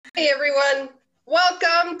Hey everyone,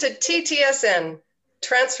 welcome to TTSN,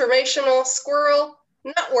 Transformational Squirrel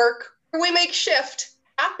Network, where we make shift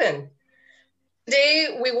happen.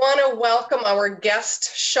 Today, we want to welcome our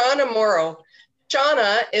guest, Shauna Morrow.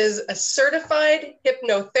 Shauna is a certified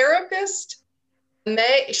hypnotherapist.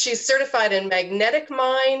 She's certified in magnetic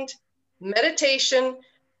mind, meditation,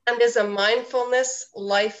 and is a mindfulness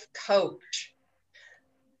life coach.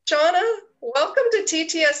 Shauna, welcome to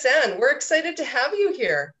TTSN. We're excited to have you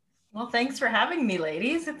here. Well, thanks for having me,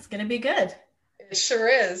 ladies. It's going to be good. It sure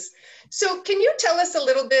is. So can you tell us a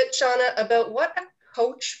little bit, Shauna, about what a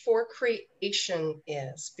coach for creation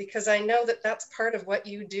is? Because I know that that's part of what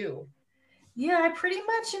you do. Yeah, I pretty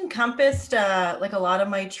much encompassed like a lot of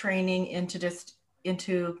my training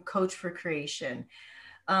into Coach for Creation.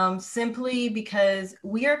 Simply because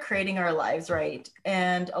we are creating our lives, right?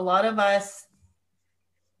 And a lot of us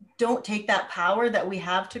don't take that power that we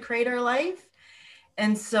have to create our life.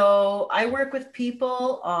 And so I work with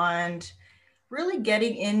people on really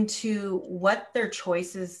getting into what their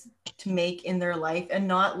choices to make in their life and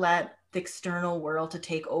not let the external world to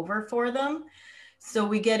take over for them. So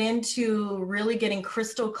we get into really getting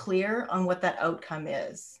crystal clear on what that outcome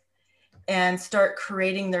is and start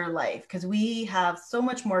creating their life, because we have so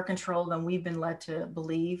much more control than we've been led to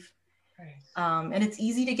believe. Right. And it's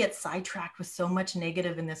easy to get sidetracked with so much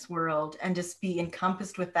negative in this world and just be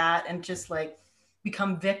encompassed with that and just like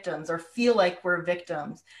become victims or feel like we're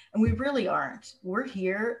victims, and we really aren't. We're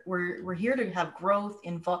here to have growth,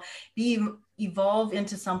 evolve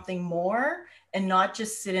into something more, and not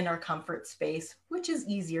just sit in our comfort space, which is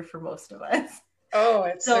easier for most of us. Oh,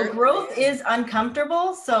 it So certainly growth is. is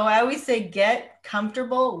uncomfortable, so I always say get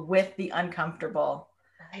comfortable with the uncomfortable,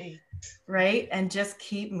 Right. right? And just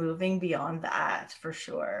keep moving beyond that, for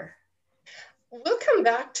sure. We'll come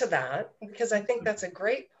back to that because I think that's a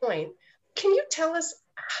great point. Can you tell us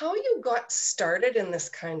how you got started in this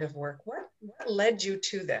kind of work? What led you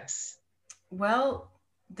to this? Well,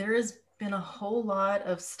 there has been a whole lot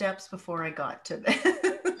of steps before I got to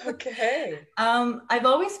this. Okay. I've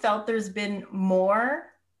always felt there's been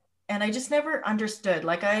more, and I just never understood.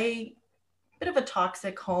 Bit of a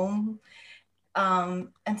toxic home.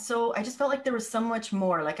 And so I just felt like there was so much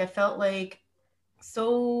more. Like I felt like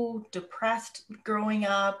so depressed growing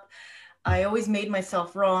up. I always made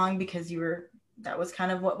myself wrong because that was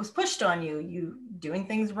kind of what was pushed on you. You doing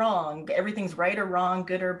things wrong, everything's right or wrong,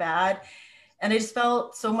 good or bad. And I just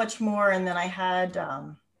felt so much more. And then I had,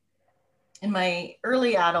 in my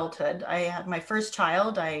early adulthood, I had my first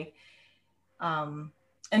child. I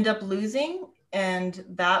ended up losing, and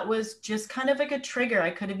that was just kind of like a trigger.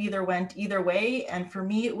 I could have either went either way, and for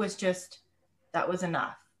me, it was just that was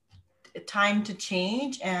enough. Time to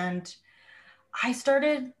change, and I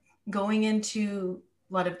started going into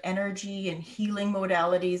a lot of energy and healing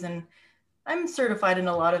modalities, and I'm certified in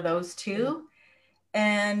a lot of those too.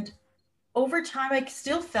 And over time, I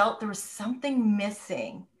still felt there was something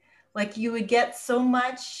missing. Like you would get so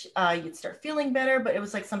much, you'd start feeling better, but it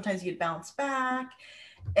was like sometimes you'd bounce back.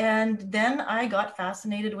 And then I got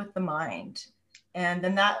fascinated with the mind. And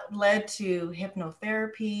then that led to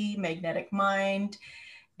hypnotherapy, magnetic mind.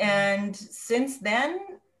 And since then,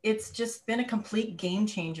 it's just been a complete game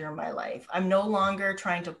changer in my life. I'm no longer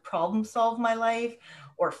trying to problem solve my life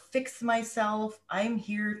or fix myself. I'm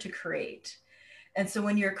here to create. And so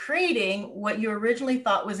when you're creating, what you originally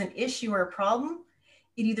thought was an issue or a problem,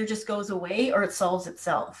 it either just goes away or it solves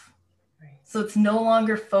itself. Right. So it's no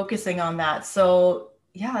longer focusing on that. So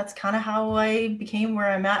yeah, that's kind of how I became where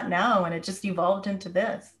I'm at now. And it just evolved into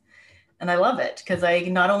this. And I love it because I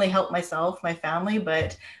not only help myself, my family,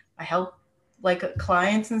 but I help like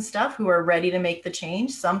clients and stuff who are ready to make the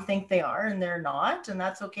change. Some think they are and they're not, and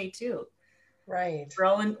that's okay too. Right.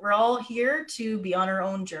 We're all here to be on our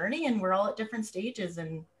own journey, and we're all at different stages.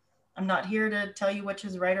 And I'm not here to tell you which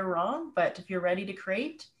is right or wrong, but if you're ready to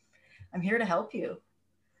create, I'm here to help you.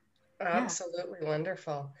 Yeah. Absolutely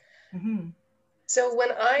wonderful. Mm-hmm. So when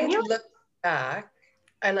I look back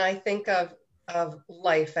and I think of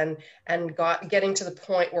life and getting to the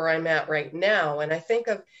point where I'm at right now, and I think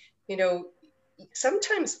of, you know,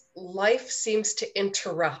 sometimes life seems to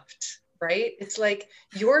interrupt, right? It's like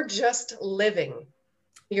you're just living.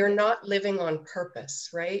 You're not living on purpose,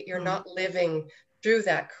 right? You're Mm-hmm. not living through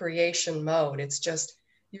that creation mode. It's just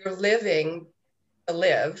you're living to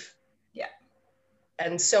live. Yeah.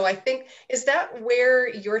 And so I think, is that where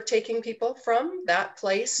you're taking people from, that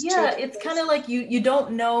place to Yeah, the it's kind place? of like you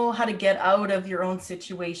don't know how to get out of your own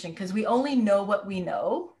situation because we only know what we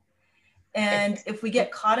know. And if we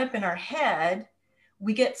get caught up in our head,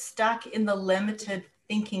 we get stuck in the limited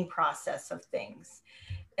thinking process of things.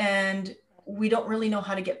 And we don't really know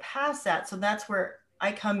how to get past that. So that's where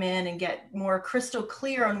I come in and get more crystal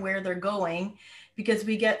clear on where they're going, because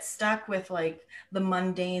we get stuck with like the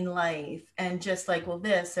mundane life and just like, well,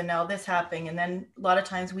 this and now this happening. And then a lot of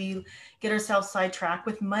times we get ourselves sidetracked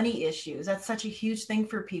with money issues. That's such a huge thing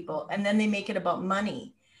for people. And then they make it about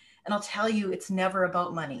money. And I'll tell you, it's never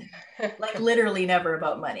about money, like literally never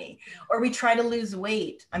about money. Or we try to lose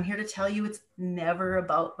weight. I'm here to tell you, it's never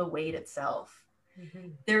about the weight itself. Mm-hmm.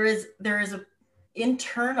 There is a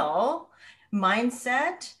internal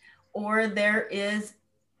mindset, or there is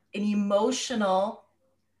an emotional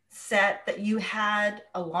set that you had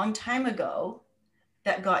a long time ago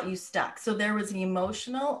that got you stuck. So there was an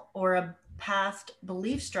emotional or a past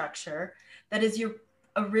belief structure that is your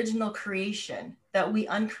original creation, that we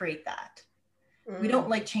uncreate that. We don't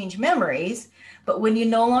like change memories, but when you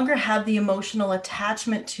no longer have the emotional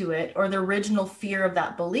attachment to it or the original fear of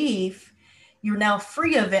that belief, you're now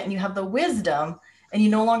free of it and you have the wisdom, and you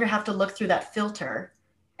no longer have to look through that filter,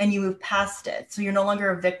 and you move past it. So you're no longer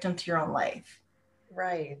a victim to your own life.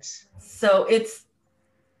 Right. So it's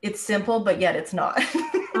simple, but yet it's not.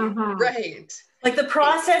 Mm-hmm. Right. Like the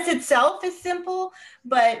process itself is simple,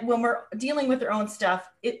 but when we're dealing with our own stuff,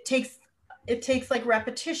 it takes like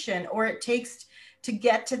repetition, or it takes to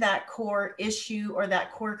get to that core issue or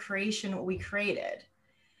that core creation what we created.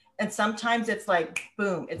 And sometimes it's like,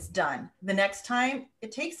 boom, it's done. The next time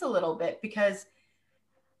it takes a little bit, because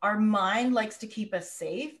our mind likes to keep us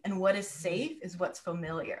safe. And what is safe is what's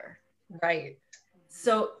familiar. Right.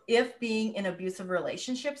 So if being in abusive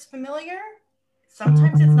relationships familiar,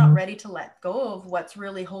 sometimes it's not ready to let go of what's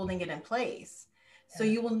really holding it in place. So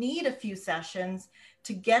you will need a few sessions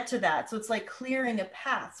to get to that. So it's like clearing a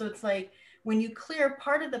path. So it's like when you clear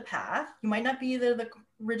part of the path, you might not be the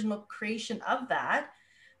original creation of that,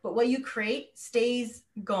 but what you create stays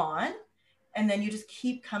gone. And then you just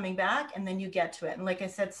keep coming back, and then you get to it. And like I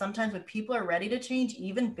said, sometimes when people are ready to change,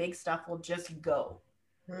 even big stuff will just go.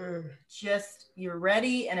 Just, you're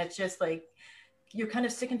ready. And it's just like, you're kind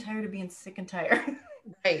of sick and tired of being sick and tired.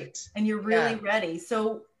 Right. And you're really ready.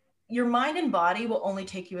 So your mind and body will only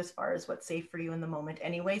take you as far as what's safe for you in the moment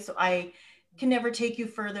anyway. So I can never take you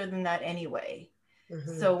further than that anyway.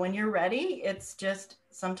 Mm-hmm. So when you're ready, it's just,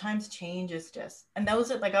 sometimes change is just, and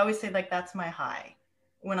those are like, I always say, like, that's my high.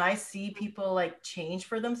 When I see people like change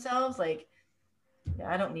for themselves, like,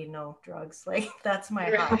 I don't need no drugs. Like, that's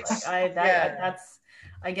my high. Like,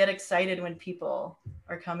 I get excited when people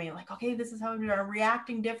are coming like, okay, this is how I'm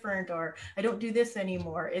reacting different, or I don't do this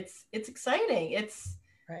anymore. It's exciting. It's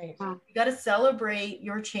right. You got to celebrate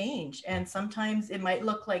your change. And sometimes it might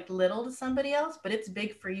look like little to somebody else, but it's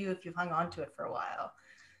big for you if you've hung on to it for a while.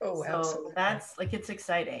 Oh, so absolutely. That's like, it's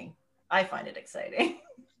exciting. I find it exciting.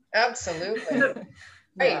 Absolutely.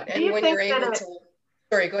 Right. Yeah. And when you're able to,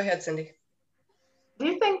 sorry, go ahead, Cindy. Do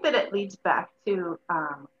you think that it leads back to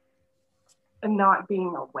not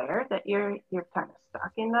being aware that you're kind of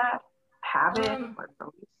stuck in that habit or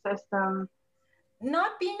belief system?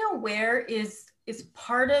 Not being aware is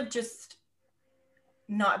part of just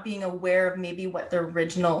not being aware of maybe what the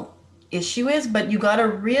original issue is, but you got to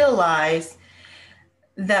realize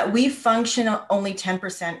that we function only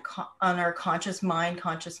 10% on our conscious mind,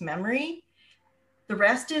 conscious memory. The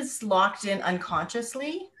rest is locked in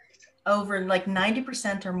unconsciously over like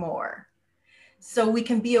 90% or more. So we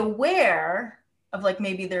can be aware of like,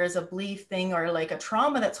 maybe there is a belief thing or like a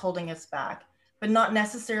trauma that's holding us back, but not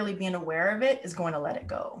necessarily being aware of it is going to let it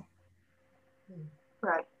go.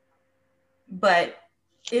 Right. But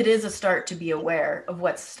it is a start to be aware of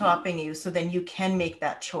what's stopping you. So then you can make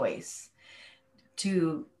that choice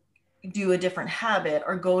to do a different habit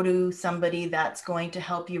or go to somebody that's going to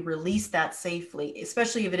help you release that safely,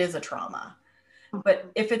 especially if it is a trauma.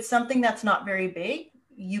 But if it's something that's not very big,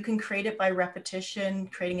 you can create it by repetition,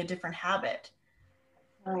 creating a different habit.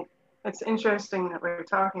 Right. It's interesting that we're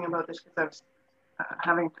talking about this, because I was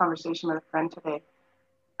having a conversation with a friend today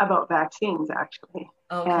about vaccines, actually.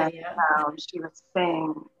 Okay, and yeah. She was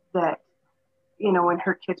saying that, you know, when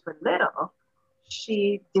her kids were little,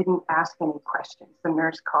 she didn't ask any questions. The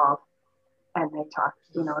nurse called and they talked,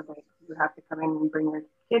 you know, that you have to come in and bring your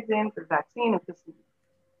kids in for the vaccine at this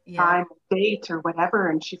time, date, or whatever.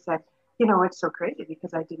 And she said, you know, it's so crazy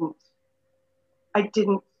because I didn't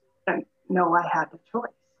know I had the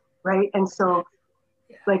choice, right? And so,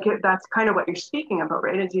 like, that's kind of what you're speaking about,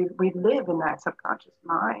 right? Is we live in that subconscious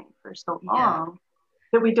mind for so long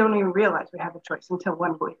that we don't even realize we have a choice until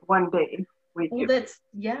one day we do. That's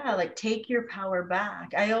like, take your power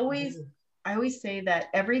back. I always say that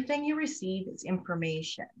everything you receive is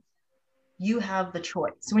information. You have the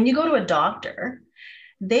choice. When you go to a doctor,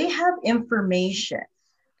 they have information,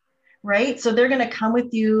 right? So they're going to come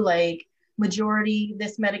with you like majority,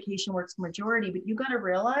 this medication works for majority, but you got to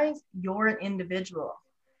realize you're an individual.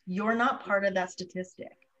 You're not part of that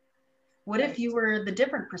statistic. What if you were the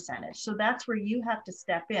different percentage? So that's where you have to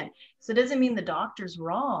step in. So it doesn't mean the doctor's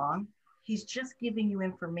wrong. He's just giving you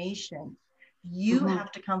information. You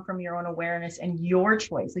have to come from your own awareness and your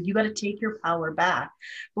choice. Like you got to take your power back.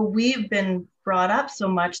 But we've been brought up so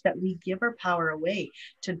much that we give our power away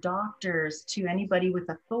to doctors, to anybody with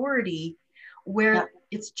authority, where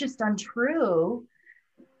it's just untrue.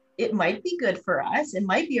 It might be good for us. It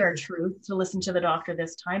might be our truth to listen to the doctor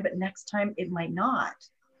this time, but next time it might not.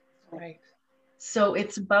 Right. So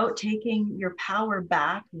it's about taking your power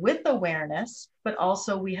back with awareness, but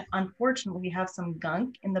also we unfortunately have some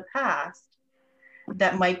gunk in the past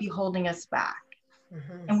that might be holding us back.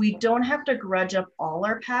 And we don't have to grudge up all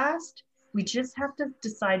our past. We just have to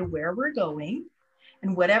decide where we're going,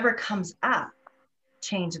 and whatever comes up,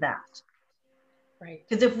 change that. Right.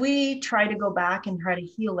 Because if we try to go back and try to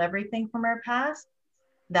heal everything from our past,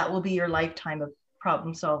 that will be your lifetime of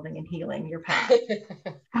problem solving and healing your past.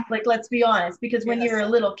 Like, let's be honest, because when you're a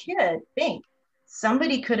little kid, think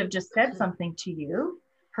somebody could have just said something to you,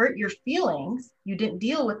 hurt your feelings. You didn't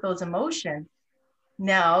deal with those emotions.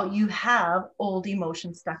 Now you have old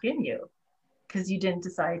emotions stuck in you because you didn't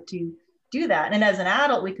decide to do that. And as an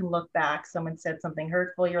adult, we can look back, someone said something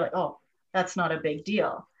hurtful. You're like, oh, that's not a big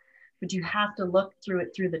deal. But you have to look through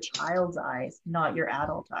it through the child's eyes, not your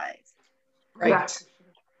adult eyes. Right.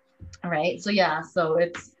 All right. So yeah, so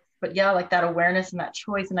it's, but yeah, like that awareness and that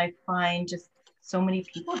choice. And I find just so many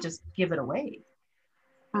people just give it away.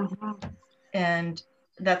 And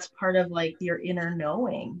that's part of like your inner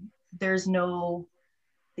knowing.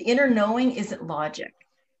 The inner knowing isn't logic.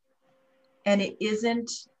 And it isn't,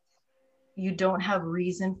 you don't have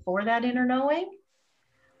reason for that inner knowing,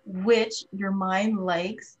 which your mind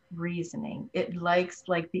likes reasoning. It likes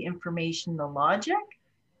like the information, the logic.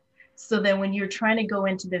 So then when you're trying to go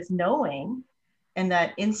into this knowing and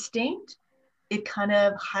that instinct, it kind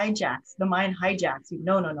of hijacks, the mind hijacks you.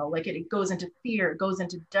 No. Like it goes into fear, it goes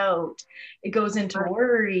into doubt, it goes into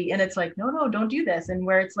worry. And it's like, no, don't do this. And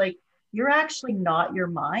where it's like, you're actually not your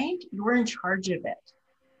mind, you're in charge of it.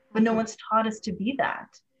 But no one's taught us to be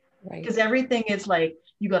that. Right. Because everything is like,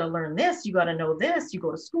 you got to learn this, you got to know this, you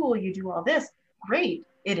go to school, you do all this. Great.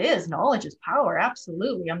 It is. Knowledge is power.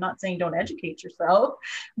 Absolutely. I'm not saying don't educate yourself,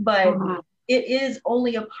 but it is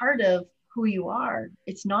only a part of who you are.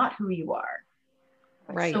 It's not who you are.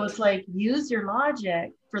 Right. So it's like, use your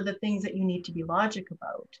logic for the things that you need to be logic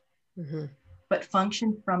about, but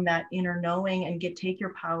function from that inner knowing and take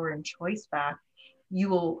your power and choice back. You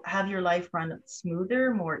will have your life run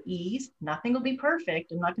smoother, more ease. Nothing will be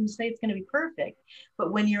perfect. I'm not going to say it's going to be perfect,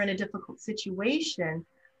 but when you're in a difficult situation,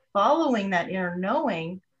 following that inner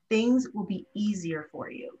knowing, things will be easier for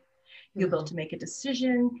you. You'll be able to make a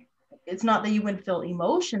decision. It's not that you wouldn't feel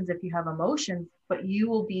emotions if you have emotions, but you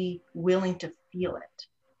will be willing to feel it,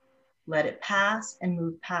 let it pass and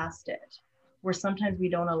move past it, where sometimes we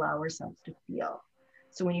don't allow ourselves to feel.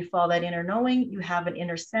 So when you follow that inner knowing, you have an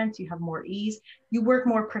inner sense, you have more ease, you work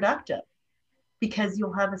more productive because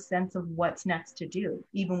you'll have a sense of what's next to do.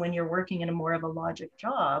 Even when you're working in a more of a logic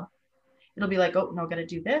job, it'll be like, oh, no, got to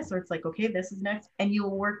do this. Or it's like, okay, this is next. And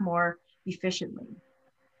you'll work more efficiently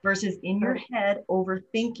versus in your head,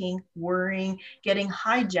 overthinking, worrying, getting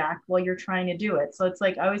hijacked while you're trying to do it. So it's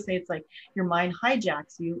like, I always say, it's like your mind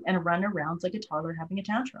hijacks you and run around like a toddler having a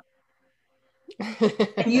tantrum.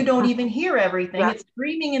 And you don't even hear everything. It's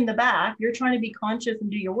screaming in the back. You're trying to be conscious and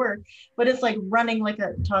do your work, but it's like running like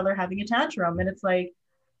a toddler having a tantrum. And it's like,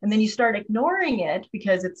 and then you start ignoring it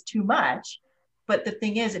because it's too much. But the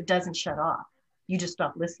thing is, it doesn't shut off. You just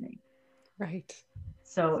stop listening. Right.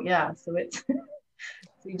 So yeah, so it's,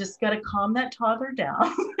 so you just got to calm that toddler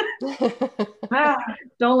down.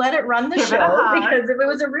 Don't let it run the show, because if it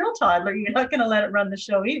was a real toddler, you're not going to let it run the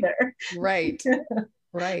show either. Right.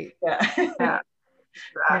 Right. Yeah.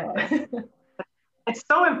 It's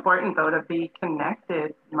so important though to be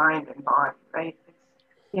connected, mind and body, right?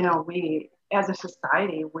 It's, we as a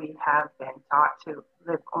society, we have been taught to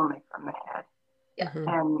live only from the head.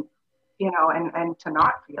 And and to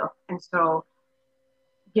not feel. And so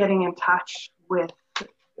getting in touch with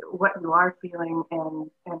what you are feeling and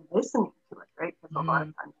listening to it, right? Because a lot of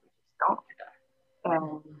times we just don't do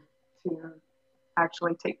that. And to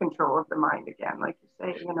actually take control of the mind again, like you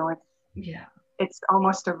say, it's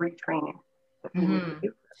almost a retraining that we need to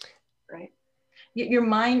do, right? Your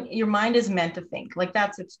mind is meant to think, like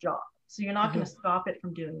that's its job. So you're not going to stop it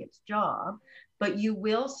from doing its job, but you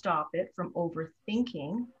will stop it from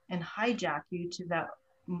overthinking and hijack you to that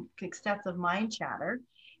excessive mind chatter.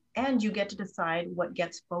 and you get to decide what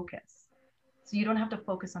gets focus. So you don't have to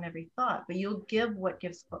focus on every thought, but you'll give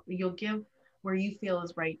where you feel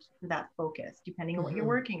is right for that focus, depending on what you're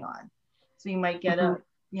working on. So you might get a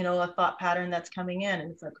thought pattern that's coming in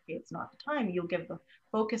and it's like, okay, it's not the time. You'll give the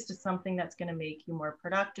focus to something that's going to make you more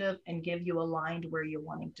productive and give you aligned where you're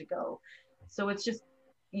wanting to go. So it's just,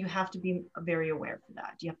 you have to be very aware for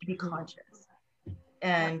that. You have to be conscious.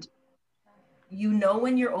 And you know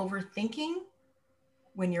when you're overthinking,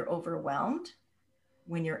 when you're overwhelmed,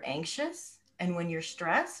 when you're anxious, and when you're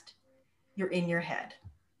stressed, you're in your head.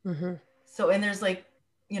 So, and there's like,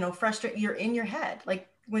 frustrated, you're in your head. Like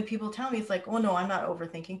when people tell me, it's like, oh no, I'm not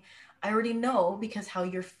overthinking. I already know because how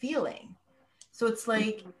you're feeling. So it's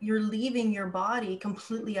like you're leaving your body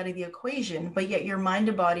completely out of the equation, but yet your mind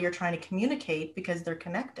and body are trying to communicate because they're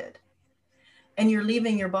connected. And you're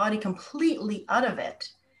leaving your body completely out of it.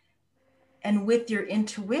 And with your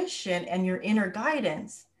intuition and your inner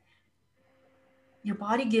guidance, your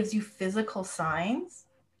body gives you physical signs,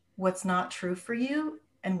 what's not true for you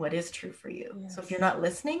and what is true for you. Yes. So if you're not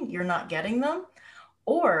listening, you're not getting them,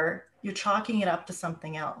 or you're chalking it up to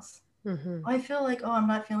something else. I feel like, oh, I'm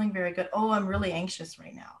not feeling very good. Oh, I'm really anxious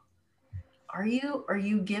right now. Are you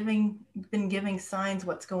been giving signs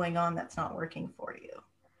what's going on that's not working for you?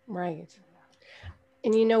 Right.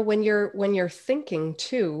 And when you're thinking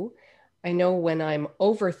too, I know when I'm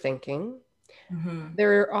overthinking,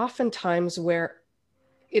 there are often times where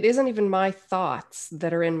it isn't even my thoughts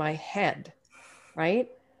that are in my head, right?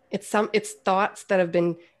 It's thoughts that have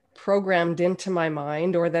been programmed into my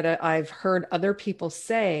mind or that I've heard other people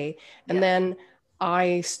say. And then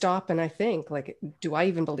I stop and I think, like, do I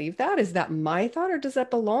even believe that? Is that my thought or does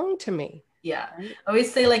that belong to me? Yeah. I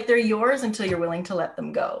always say, like, they're yours until you're willing to let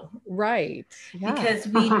them go. Right. Yeah. Because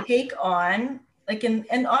we take on, like,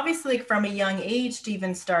 and obviously like, from a young age to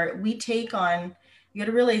even start, we take on, you got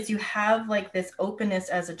to realize you have like this openness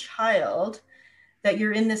as a child, that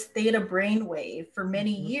you're in this theta brainwave for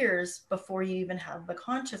many years before you even have the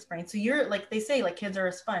conscious brain. So you're like, they say, like, kids are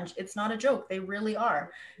a sponge. It's not a joke. They really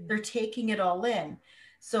are. They're taking it all in.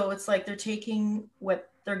 So it's like they're taking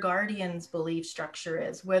what their guardian's belief structure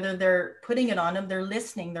is, whether they're putting it on them, they're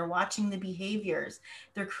listening, they're watching the behaviors,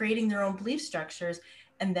 they're creating their own belief structures,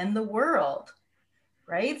 and then the world,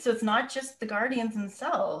 right? So it's not just the guardians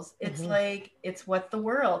themselves. It's like, it's what the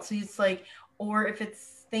world. So it's like, or if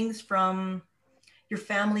it's things from your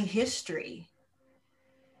family history,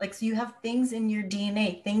 like, so you have things in your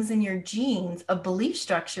DNA, things in your genes of belief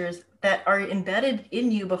structures that are embedded in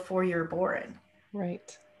you before you're born.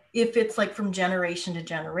 Right. If it's like from generation to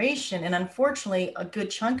generation, and unfortunately a good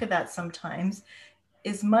chunk of that sometimes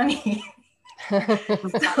is money.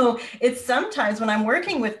 So it's sometimes when I'm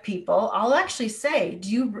working with people, I'll actually say, do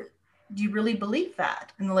you really believe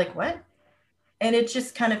that? And they're like, what? And it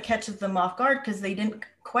just kind of catches them off guard because they didn't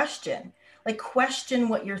question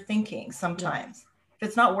what you're thinking sometimes. If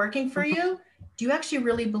it's not working for you, do you actually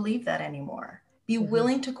really believe that anymore? Be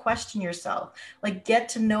willing to question yourself, like get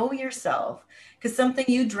to know yourself, because something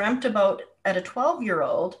you dreamt about at a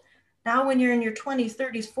 12-year-old, now when you're in your 20s,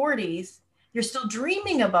 30s, 40s, you're still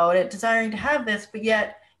dreaming about it, desiring to have this, but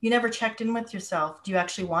yet you never checked in with yourself. Do you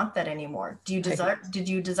actually want that anymore? Did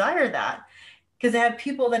you desire that? Because I have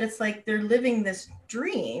people that it's like they're living this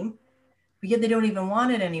dream, but yet they don't even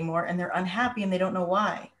want it anymore, and they're unhappy and they don't know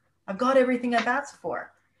why. I've got everything I've asked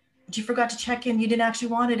for, but you forgot to check in. You didn't actually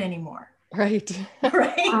want it anymore. Right.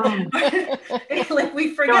 Right. Like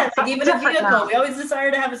we forget, like even a vehicle, we always desire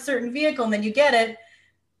to have a certain vehicle, and then you get it.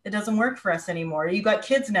 It doesn't work for us anymore. You got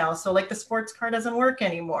kids now, so like the sports car doesn't work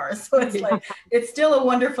anymore. So it's like, it's still a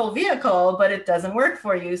wonderful vehicle, but it doesn't work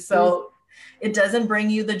for you. So it doesn't bring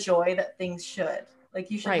you the joy that things should. Like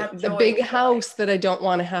you should have joy. The big house that I don't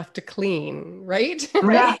want to have to clean, right?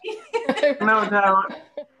 Right. No doubt.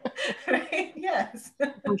 Right. Yes.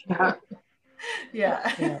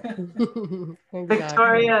 Yeah.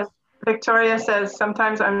 Exactly. Victoria says,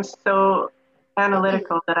 sometimes I'm so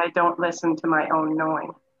analytical that I don't listen to my own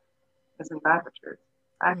knowing. Isn't that the truth?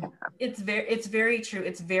 It's very true.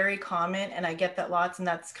 It's very common, and I get that lots, and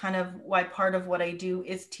that's kind of why part of what I do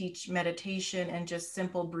is teach meditation and just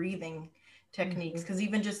simple breathing techniques, because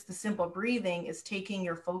even just the simple breathing is taking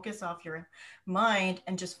your focus off your mind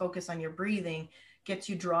and just focus on your breathing, gets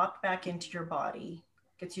you dropped back into your body,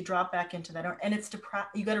 gets you dropped back into that. And it's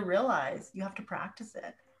you got to realize you have to practice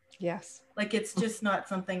it. Yes. Like it's just not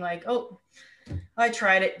something like, oh, I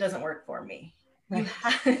tried it, doesn't work for me. You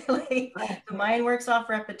have, the mind works off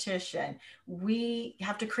repetition. We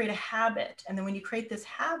have to create a habit. And then when you create this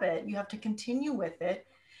habit, you have to continue with it.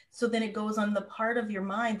 So then it goes on the part of your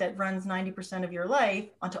mind that runs 90% of your life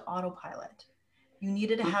onto autopilot. You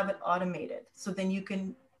needed to have it automated. So then you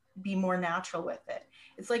can be more natural with it.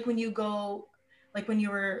 It's like when you go, like when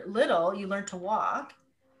you were little, you learned to walk,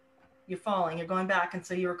 you're falling, you're going back. And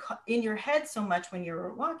so you were in your head so much when you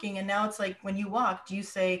were walking. And now it's like when you walk, do you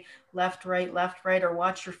say left, right, or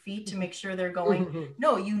watch your feet to make sure they're going?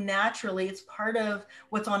 No, you naturally, it's part of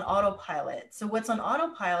what's on autopilot. So what's on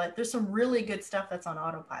autopilot, there's some really good stuff that's on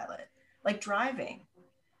autopilot, like driving.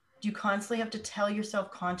 Do you constantly have to tell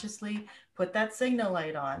yourself consciously, put that signal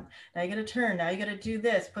light on. Now you got to turn. Now you got to do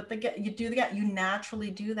this. You do the gap. You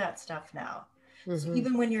naturally do that stuff now. So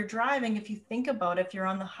even when you're driving, if you think about it, if you're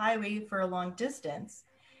on the highway for a long distance,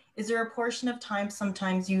 is there a portion of time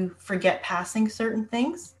sometimes you forget passing certain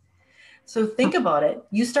things? So think about it.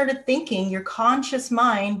 You started thinking, your conscious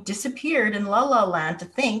mind disappeared in la la land to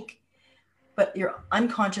think, but your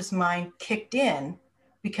unconscious mind kicked in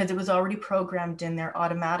because it was already programmed in there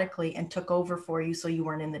automatically and took over for you so you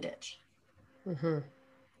weren't in the ditch.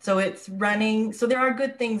 So it's running. So there are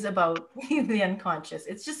good things about the unconscious.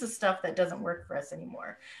 It's just the stuff that doesn't work for us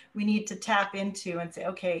anymore. We need to tap into and say,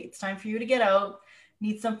 okay, it's time for you to get out.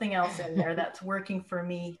 Need something else in there that's working for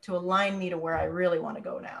me to align me to where I really want to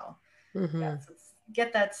go now. Yeah, so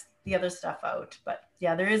get the other stuff out. But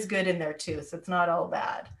yeah, there is good in there too. So it's not all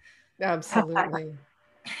bad. Absolutely.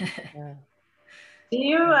 Yeah. Do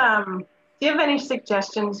you have any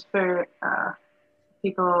suggestions for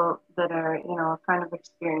people that are, you know, kind of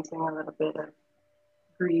experiencing a little bit of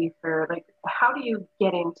grief, or like, how do you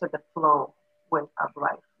get into the flow of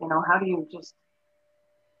life? You know, how do you just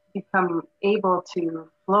become able to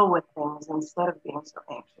flow with things instead of being so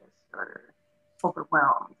anxious or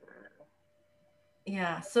overwhelmed?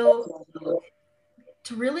 Yeah, so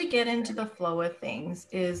to really get into the flow of things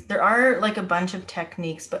there are like a bunch of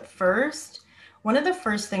techniques, but one of the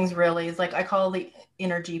first things really is like I call the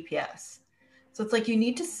inner GPS. So it's like you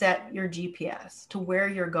need to set your GPS to where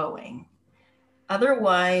you're going.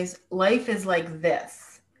 Otherwise, life is like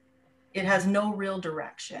this. It has no real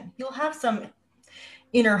direction. You'll have some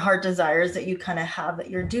inner heart desires that you kind of have that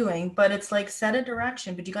you're doing, but it's like set a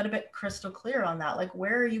direction, but you got to be crystal clear on that. Like,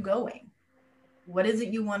 where are you going? What is it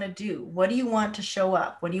you want to do? What do you want to show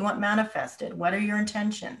up? What do you want manifested? What are your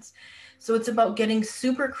intentions? So it's about getting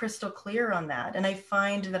super crystal clear on that. And I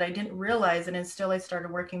find that I didn't realize it until I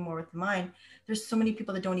started working more with the mind. There's so many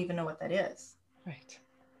people that don't even know what that is. Right.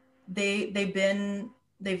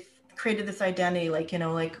 They've created this identity, like, you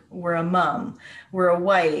know, like we're a mom, we're a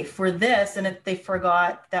wife, we're this, and they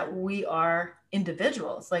forgot that we are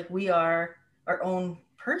individuals, like we are our own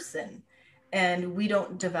person, and we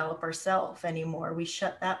don't develop ourselves anymore. We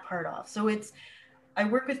shut that part off. So I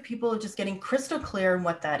work with people just getting crystal clear on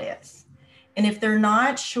what that is. And if they're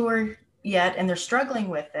not sure yet and they're struggling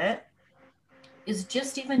with it, is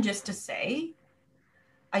just to say,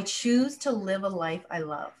 I choose to live a life I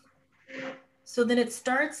love. So then it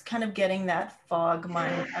starts kind of getting that fog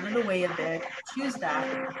mind out of the way a bit. Choose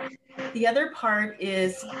that. The other part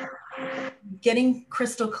is getting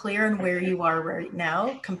crystal clear on where you are right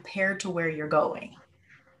now compared to where you're going.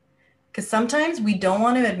 Because sometimes we don't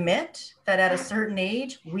want to admit that at a certain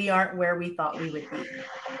age, we aren't where we thought we would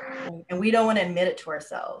be. And we don't want to admit it to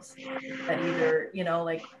ourselves. That either, you know,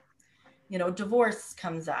 like, you know, divorce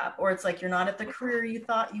comes up, or it's like you're not at the career you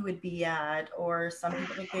thought you would be at, or some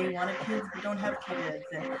people, like, they wanted kids but don't have kids.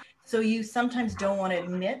 And so you sometimes don't want to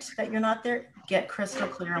admit that you're not there. Get crystal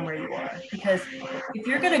clear on where you are. Because if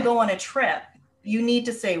you're going to go on a trip, you need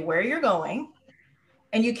to say where you're going.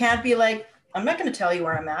 And you can't be like, I'm not going to tell you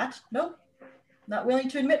where I'm at. Nope. Not willing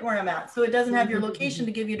to admit where I'm at. So it doesn't have your location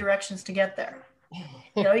to give you directions to get there.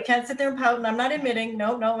 You know, you can't sit there and pout, and I'm not admitting,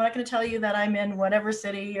 no, I'm not going to tell you that I'm in whatever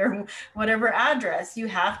city or whatever address. You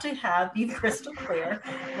have to be crystal clear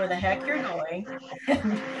where the heck you're going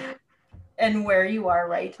and where you are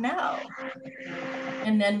right now.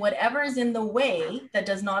 And then whatever is in the way that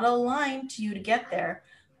does not align to you to get there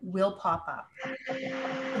will pop up.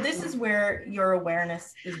 This is where your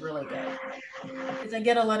awareness is really good. Because I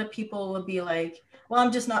get a lot of people will be like, well,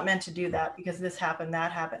 I'm just not meant to do that because this happened,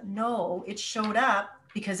 that happened. No, it showed up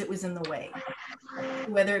because it was in the way.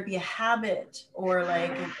 Whether it be a habit or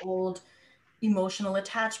like an old emotional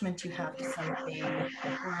attachment you have to something, or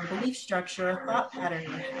a belief structure, a thought pattern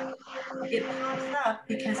you have. It pops up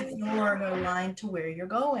because it's no longer aligned to where you're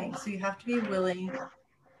going. So you have to be willing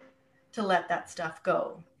to let that stuff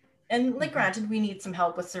go. And like, granted, we need some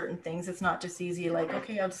help with certain things. It's not just easy, like,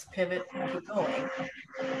 okay, I'll just pivot and keep going.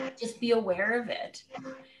 Just be aware of it.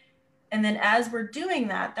 And then as we're doing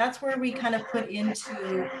that, that's where we kind of put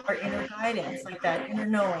into our inner guidance, like that inner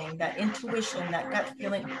knowing, that intuition, that gut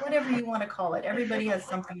feeling, whatever you want to call it. Everybody has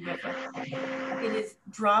something different. It is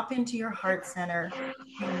drop into your heart center,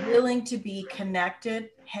 be willing to be connected,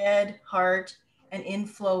 head, heart, and in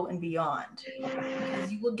flow and beyond.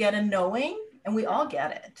 Because you will get a knowing, and we all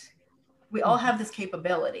get it. We all have this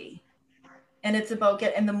capability. And it's about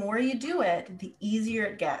and the more you do it, the easier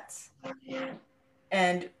it gets.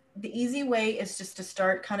 And the easy way is just to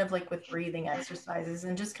start kind of like with breathing exercises,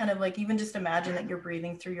 and just kind of like, even just imagine that you're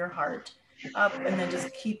breathing through your heart up, and then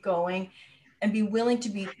just keep going and be willing to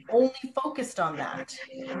be only focused on that.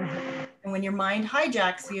 And when your mind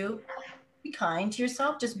hijacks you, be kind to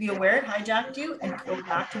yourself, just be aware it hijacked you and go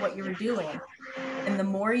back to what you were doing. And the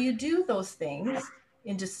more you do those things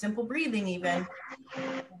in just simple breathing, even,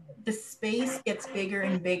 the space gets bigger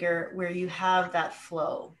and bigger where you have that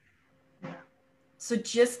flow. So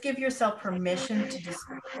just give yourself permission to just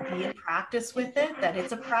be in practice with it, that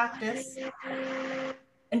it's a practice,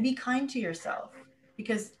 and be kind to yourself,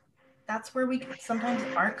 because that's where we sometimes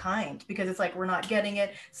aren't kind, because it's like, we're not getting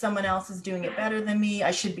it. Someone else is doing it better than me.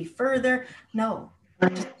 I should be further. No,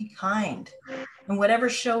 just be kind. And whatever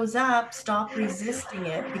shows up, stop resisting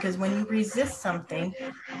it, because when you resist something,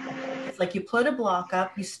 it's like you put a block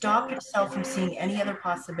up, you stop yourself from seeing any other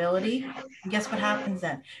possibility. And guess what happens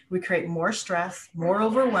then? We create more stress, more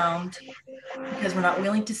overwhelmed, because we're not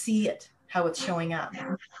willing to see it, how it's showing up.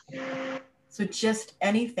 So just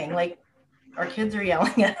anything, like our kids are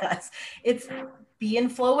yelling at us, it's be in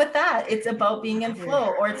flow with that. It's about being in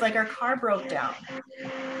flow. Or it's like our car broke down.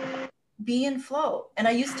 Be in flow. And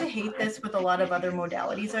I used to hate this with a lot of other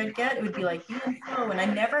modalities I'd get. It would be like, be in flow. And I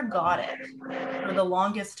never got it for the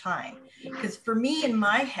longest time. Because for me, in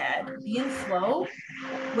my head, be in flow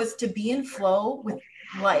was to be in flow with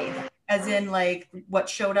life, as in like what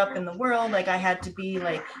showed up in the world. Like I had to be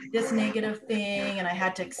like this negative thing, and I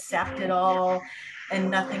had to accept it all,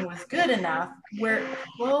 and nothing was good enough. Where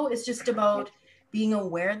flow is just about being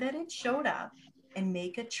aware that it showed up and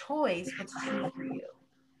make a choice what's true for you.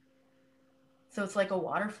 So it's like a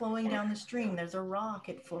water flowing down the stream. There's a rock,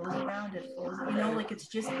 it flows around, it flows, you know, like it's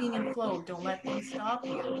just being in flow. Don't let things stop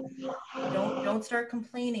you. Don't start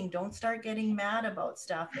complaining. Don't start getting mad about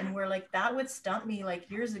stuff. And we're like, that would stump me like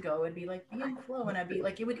years ago. It'd be like, be in flow. And I'd be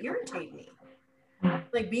like, it would irritate me.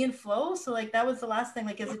 Like, be in flow. So like, that was the last thing,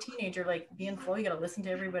 like as a teenager, like be in flow. You got to listen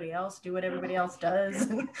to everybody else, do what everybody else does.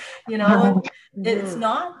 You know, it's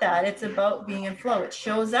not that. It's about being in flow. It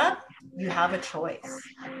shows up, you have a choice.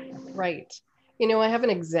 Right. You know, I have an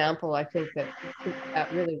example, I think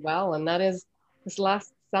that really well. And that is this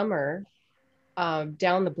last summer,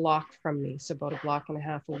 down the block from me, so about a block and a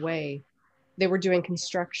half away, they were doing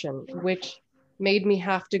construction, which made me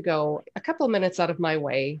have to go a couple of minutes out of my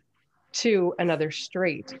way to another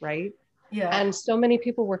street, right? Yeah. And so many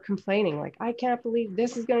people were complaining, like, I can't believe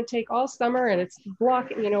this is going to take all summer and it's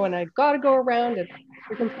blocking, you know, and I've got to go around, and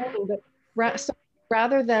they're complaining. But so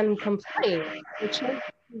rather than complain, I chose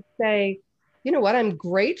to say, you know what, I'm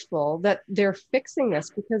grateful that they're fixing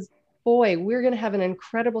this, because boy, we're going to have an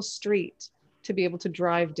incredible street to be able to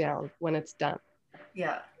drive down when it's done.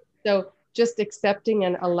 Yeah. So just accepting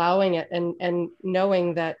and allowing it, and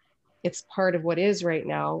knowing that it's part of what is right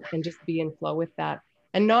now, and just be in flow with that,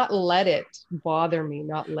 and not let it bother me,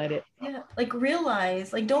 not let it. Yeah. Like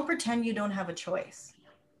realize, like, don't pretend you don't have a choice.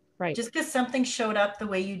 Right. Just because something showed up the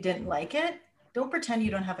way you didn't like it, don't pretend you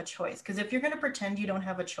don't have a choice. Because if you're going to pretend you don't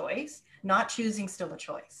have a choice, not choosing still a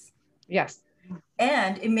choice. Yes.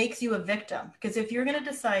 And it makes you a victim. Because if you're going to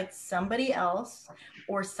decide somebody else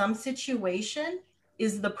or some situation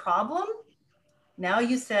is the problem, now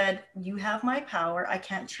you said, you have my power. I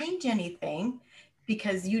can't change anything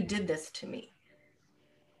because you did this to me.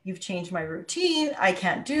 You've changed my routine. I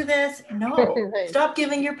can't do this. No, Right. Stop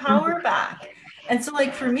giving your power back. And so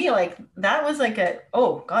like for me, like that was like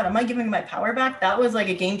oh God, am I giving my power back? That was like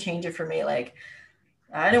a game changer for me. Like,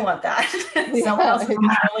 I didn't want that. Someone else is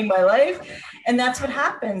controlling my life. And that's what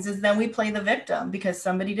happens, is then we play the victim because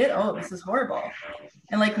somebody did, oh, this is horrible.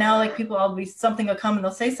 And like now, like something will come and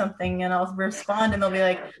they'll say something and I'll respond and they'll be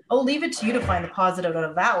like, oh, leave it to you to find the positive out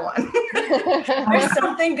of that one. There's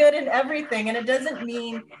something good in everything. And it doesn't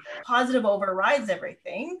mean positive overrides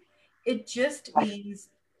everything. It just means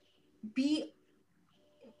be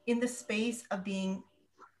in the space of being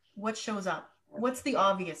what shows up. What's the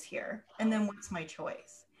obvious here? And then what's my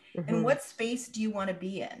choice? Mm-hmm. And what space do you want to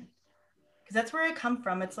be in? Because that's where I come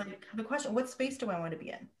from. It's like the question, what space do I want to be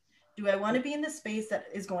in? Do I want to be in the space that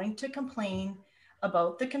is going to complain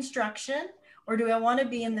about the construction? Or do I want to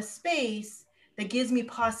be in the space that gives me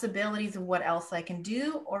possibilities of what else I can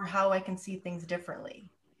do or how I can see things differently.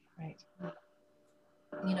 Right.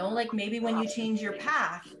 You know, like maybe when you change your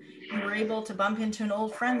path, you were able to bump into an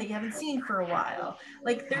old friend that you haven't seen for a while.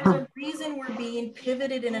 Like there's a reason we're being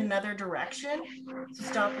pivoted in another direction, so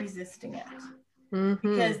stop resisting it.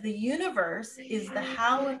 Because the universe is the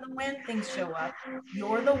how and the when things show up.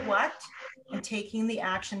 You're the what and taking the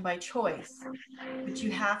action by choice. But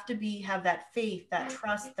you have to have that faith, that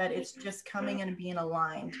trust that it's just coming and being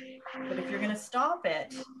aligned. But if you're going to stop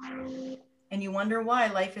it and you wonder why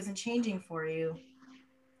life isn't changing for you,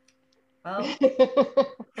 well,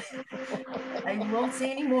 I won't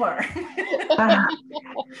say any more.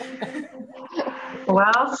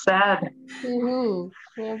 Well said.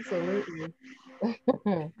 Absolutely.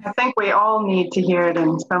 I think we all need to hear it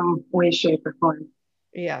in some way, shape, or form.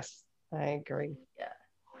 Yes, I agree. Yeah.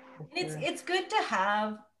 And it's good to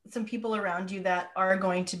have some people around you that are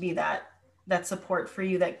going to be that support for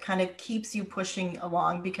you, that kind of keeps you pushing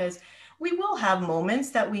along, because we will have moments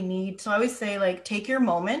that we need. So I always say, like, take your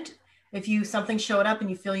moment. If something showed up and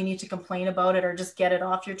you feel you need to complain about it or just get it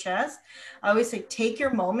off your chest, I always say, take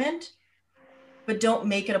your moment, but don't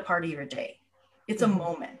make it a part of your day. It's a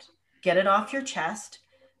moment. Get it off your chest.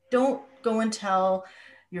 Don't go and tell,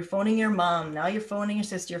 you're phoning your mom, now you're phoning your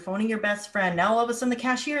sister, you're phoning your best friend, now all of a sudden the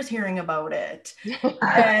cashier's hearing about it.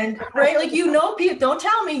 And right, like, people, don't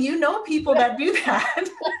tell me, people that do that.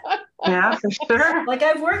 Yeah, for sure. Like,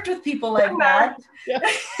 I've worked with people like that. Yeah.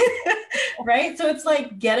 Right? So it's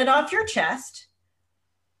like, get it off your chest,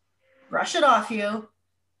 brush it off you.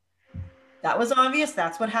 That was obvious.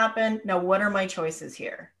 That's what happened. Now, what are my choices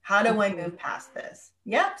here? How do I move past this?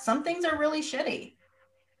 Yeah, some things are really shitty.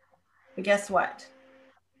 But guess what?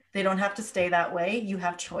 They don't have to stay that way. You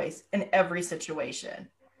have choice in every situation.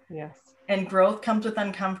 Yes. And growth comes with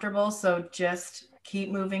uncomfortable. So just keep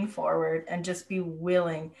moving forward and just be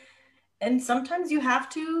willing. And sometimes you have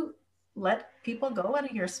to let people go out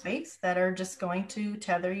of your space that are just going to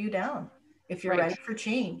tether you down if you're ready for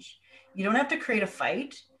change. You don't have to create a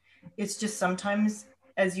fight. It's just sometimes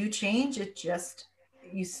as you change,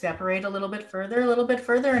 you separate a little bit further,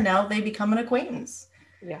 and now they become an acquaintance.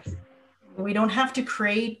 Yes. We don't have to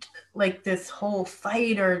create like this whole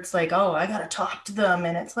fight, or it's like, oh, I got to talk to them.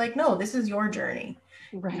 And it's like, no, this is your journey.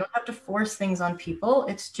 Right. You don't have to force things on people.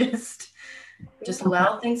 It's just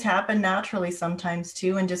allow things happen naturally sometimes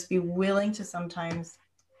too. And just be willing to, sometimes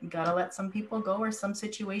you got to let some people go or some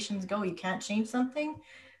situations go. You can't change something.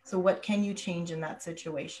 So what can you change in that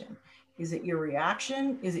situation? Is it your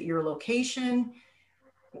reaction? Is it your location?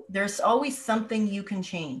 There's always something you can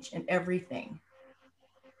change in everything.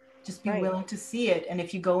 Just be willing to see it. And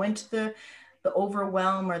if you go into the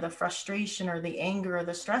overwhelm or the frustration or the anger or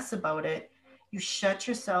the stress about it, you shut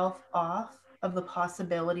yourself off of the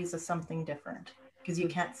possibilities of something different, because you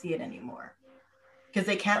can't see it anymore, because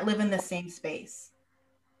they can't live in the same space.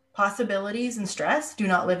 Possibilities and stress do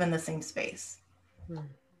not live in the same space.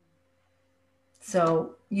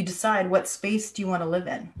 So you decide, what space do you want to live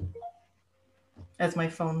in? As my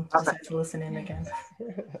phone decides to listen in again.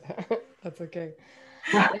 That's okay.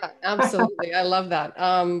 Yeah, absolutely. I love that.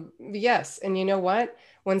 Yes. And you know what?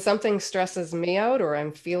 When something stresses me out or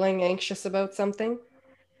I'm feeling anxious about something,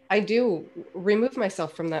 I do remove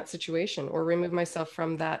myself from that situation or remove myself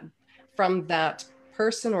from that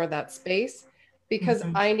person or that space, because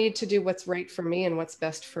I need to do what's right for me and what's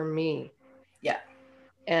best for me. Yeah.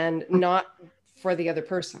 And not for the other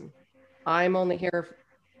person. I'm only here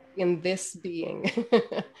in this being.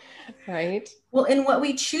 Right? Well, and what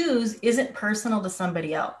we choose isn't personal to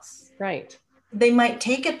somebody else. Right. They might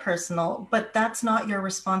take it personal, but that's not your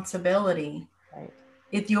responsibility. Right.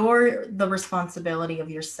 You're the responsibility of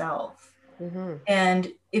yourself.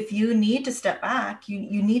 And if you need to step back,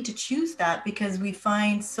 you need to choose that, because we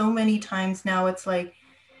find so many times now it's like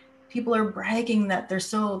people are bragging that they're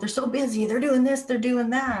so busy, they're doing this, they're doing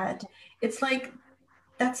that. It's like,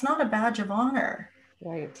 that's not a badge of honor.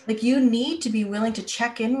 Right. Like, you need to be willing to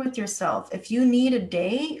check in with yourself. If you need a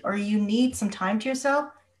day or you need some time to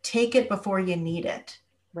yourself, take it before you need it.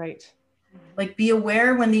 Right. Like, be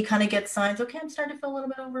aware when you kind of get signs, okay, I'm starting to feel a little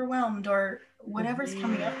bit overwhelmed, or whatever's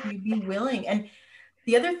coming up for you, be willing. And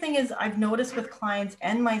the other thing is, I've noticed with clients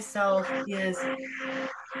and myself, is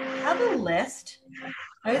have a list.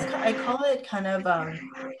 I call it kind of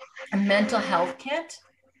a mental health kit.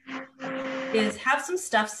 Is have some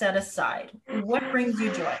stuff set aside. What brings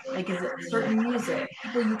you joy? Like, is it certain music,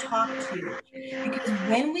 people you talk to? Because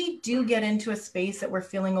when we do get into a space that we're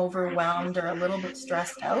feeling overwhelmed or a little bit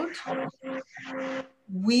stressed out,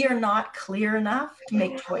 we are not clear enough to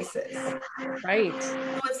make choices. Right.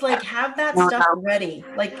 So it's like, have that stuff ready.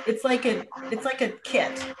 Like, it's like a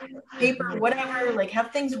kit, paper, whatever, like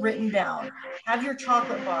have things written down. Have your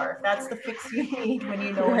chocolate bar, if that's the fix you need when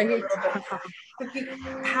you know a little bit.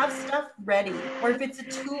 Have stuff ready, or if it's a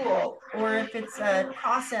tool, or if it's a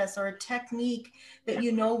process or a technique that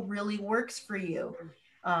you know really works for you.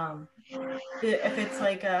 If it's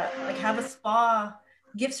like have a spa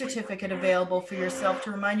gift certificate available for yourself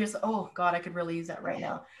to remind yourself, oh God, I could really use that right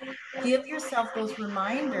now. Give yourself those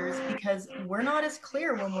reminders, because we're not as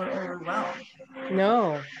clear when we're overwhelmed.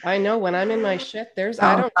 No, I know when I'm in my shit,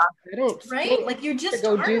 I don't right? Like you just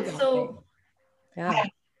go aren't. do that So thing. Yeah.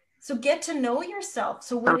 So get to know yourself.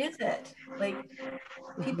 So what is it? Like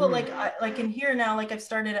people like in here now, like I've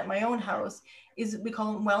started at my own house, is we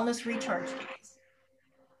call them wellness recharge days.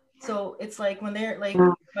 So it's like when they're like,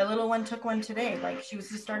 my little one took one today, like she was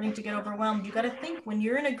just starting to get overwhelmed. You got to think, when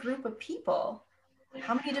you're in a group of people,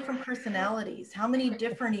 how many different personalities, how many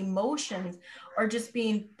different emotions are just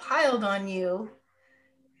being piled on you,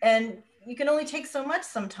 and you can only take so much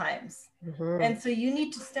sometimes. And so you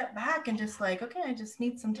need to step back and just like, okay, I just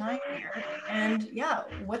need some time here. And yeah,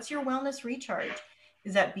 what's your wellness recharge?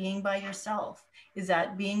 Is that being by yourself? Is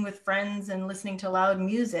that being with friends and listening to loud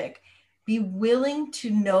music? Be willing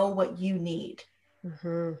to know what you need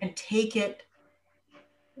and take it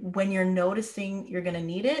when you're noticing you're going to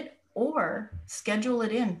need it, or schedule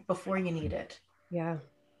it in before you need it. Yeah.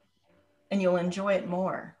 And you'll enjoy it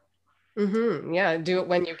more. Yeah. Do it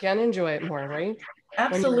when you can enjoy it more, right?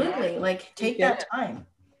 Absolutely. Like take that time.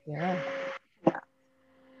 Yeah.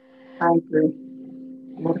 I agree.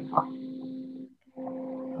 Beautiful.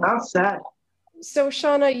 Well said. So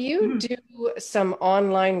Shauna, you do some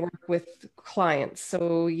online work with clients.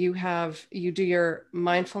 So you do your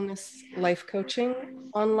mindfulness life coaching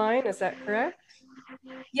online. Is that correct?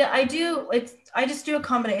 Yeah, I do. I just do a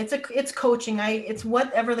combination. It's coaching. It's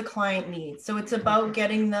whatever the client needs. So it's about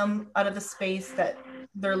getting them out of the space that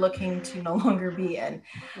they're looking to no longer be in.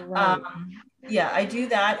 Right. Yeah, I do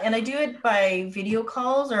that, and I do it by video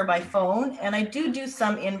calls or by phone, and I do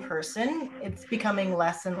some in person. It's becoming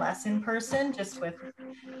less and less in person, just with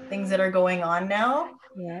things that are going on now.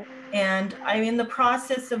 Yeah. And I'm in the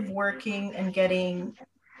process of working and getting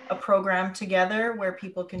a program together where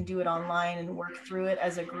people can do it online and work through it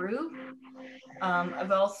as a group.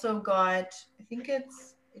 I've also got, I think it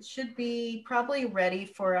should be probably ready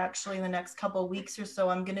for actually in the next couple of weeks or so.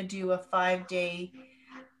 I'm going to do a 5-day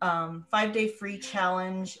free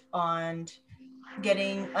challenge on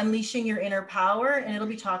unleashing your inner power. And it'll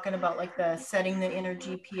be talking about like the setting the inner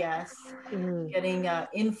GPS, getting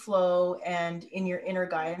inflow and in your inner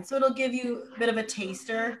guidance. So it'll give you a bit of a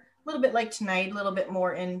taster, a little bit like tonight, a little bit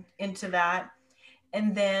more into that.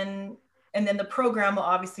 And then the program will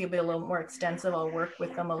obviously be a little more extensive. I'll work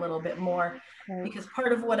with them a little bit more, because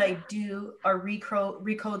part of what I do are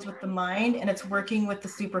recodes with the mind, and it's working with the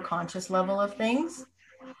super conscious level of things,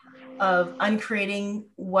 of uncreating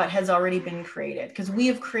what has already been created. Because we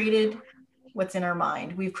have created what's in our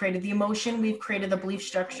mind. We've created the emotion, we've created the belief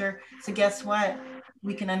structure. So guess what?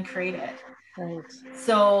 We can uncreate it. Right.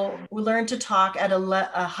 So we learn to talk at a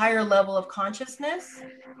higher level of consciousness,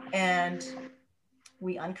 and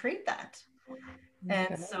we uncreate that.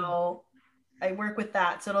 And so I work with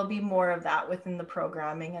that. So it'll be more of that within the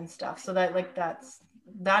programming and stuff. So that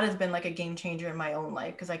that has been like a game changer in my own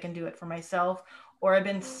life, because I can do it for myself. Or I've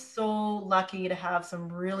been so lucky to have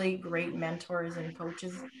some really great mentors and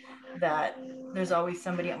coaches that there's always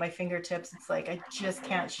somebody at my fingertips. It's like, I just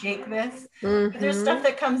can't shake this. There's stuff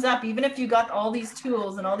that comes up, even if you got all these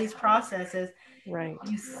tools and all these processes, right?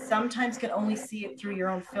 You sometimes can only see it through your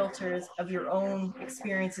own filters of your own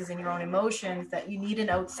experiences and your own emotions, that you need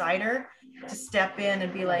an outsider to step in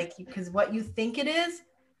and be like, because what you think it is,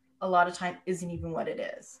 a lot of time isn't even what it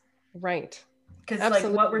is. Right. Because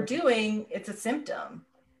like what we're doing, it's a symptom.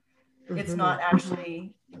 It's not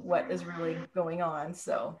actually what is really going on.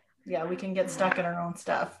 So yeah, we can get stuck in our own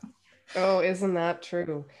stuff. Oh, isn't that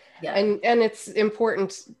true? Yeah. And it's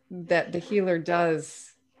important that the healer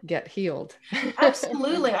does get healed.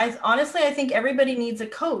 Absolutely. I think everybody needs a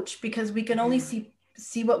coach, because we can only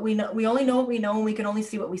see what we know. We only know what we know, and we can only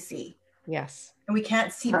see what we see. Yes. And we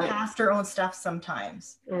can't see past our own stuff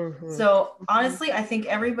sometimes. So honestly, I think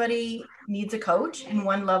everybody needs a coach in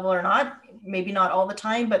one level or not, maybe not all the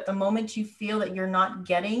time, but the moment you feel that you're not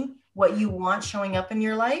getting what you want showing up in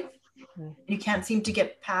your life, you can't seem to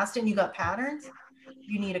get past it, and you got patterns,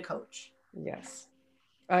 you need a coach. Yes.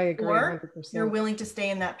 I agree. Or 100%. you're willing to stay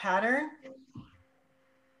in that pattern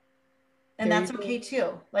And that's okay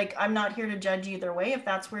too. Like, I'm not here to judge either way. If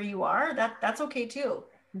that's where you are, that's okay too.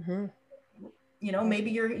 Mm-hmm. You know, maybe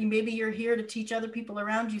you're here to teach other people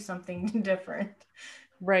around you something different.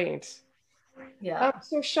 Right. Yeah.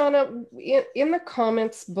 So Shauna, in the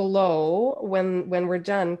comments below, when we're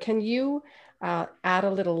done, can you add a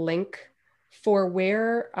little link for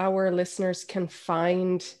where our listeners can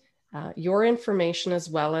find your information as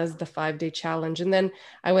well as the 5-day challenge? And then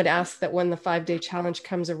I would ask that when the 5-day challenge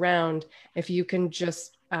comes around, if you can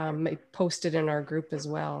just post it in our group as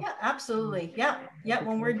well. Yeah, absolutely. Yeah.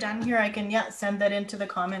 When we're done here, I can send that into the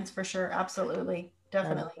comments for sure. Absolutely.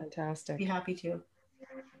 Definitely. Oh, fantastic. Be happy to.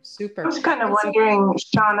 Super. I was kind of wondering,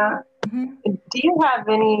 Shauna, do you have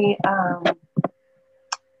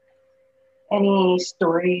any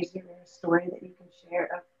stories or a story that you can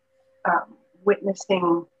share of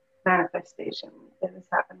witnessing manifestation that has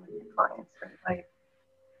happened with your clients, or like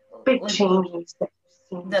big changes that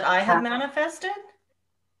you've seen that I have manifested?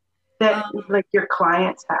 That like your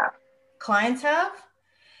clients have? Clients have?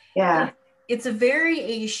 Yeah. It's a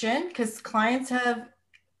variation, because clients have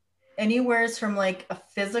anywhere from like a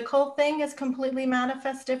physical thing is completely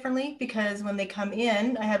manifest differently, because when they come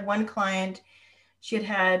in, I had one client, she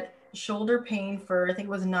had shoulder pain for, I think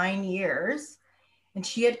it was 9 years. And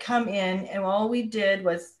she had come in, and all we did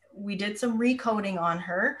was we did some recoding on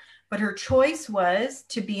her, but her choice was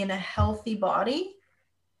to be in a healthy body.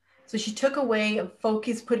 So she took away a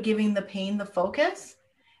focus, giving the pain the focus,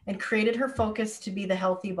 and created her focus to be the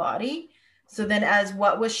healthy body. So then as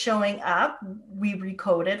what was showing up, we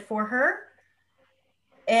recoded for her.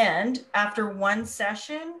 And after one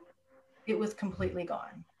session, it was completely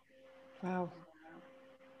gone. Wow.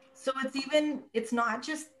 So it's not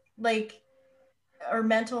just like our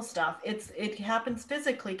mental stuff. It happens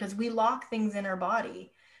physically, because we lock things in our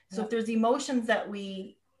body. So if there's emotions that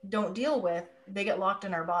we don't deal with, they get locked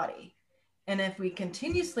in our body. And if we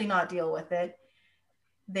continuously not deal with it,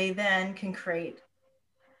 they then can create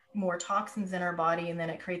more toxins in our body, and then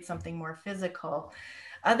it creates something more physical.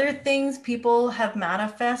 Other things people have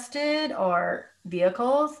manifested are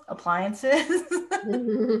vehicles, appliances.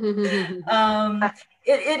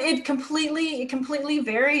 It completely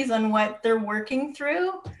varies on what they're working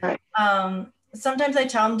through. Sometimes I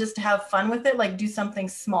tell them just to have fun with it, like do something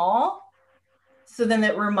small. So then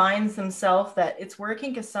it reminds themselves that it's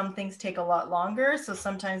working, because some things take a lot longer. So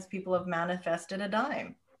sometimes people have manifested a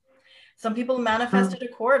dime. Some people manifested a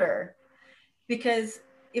quarter, because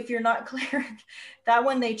if you're not clear, that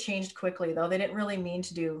one they changed quickly though. They didn't really mean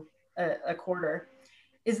to do a quarter,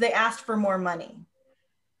 is they asked for more money,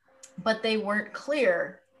 but they weren't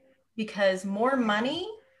clear, because more money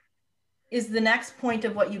is the next point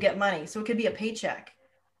of what you get money. So it could be a paycheck.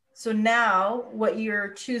 So now what you're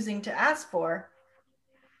choosing to ask for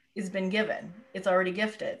has been given. It's already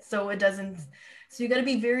gifted. So it doesn't, so you got to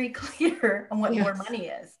be very clear on what more money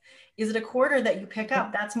is. Is it a quarter that you pick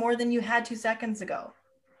up? That's more than you had 2 seconds ago.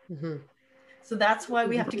 Mm-hmm. So that's why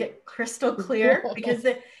we have to get crystal clear, because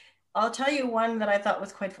I'll tell you one that I thought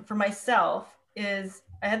was quite, for myself, is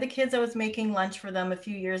I had the kids, I was making lunch for them a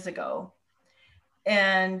few years ago,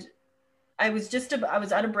 and I was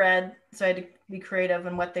out of bread. So I had to be creative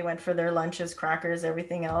in what they went for their lunches, crackers,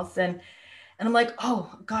 everything else. And I'm like,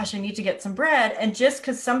 oh gosh, I need to get some bread. And just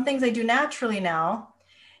because some things I do naturally now,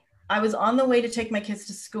 I was on the way to take my kids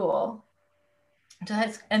to school.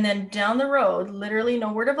 And then down the road, literally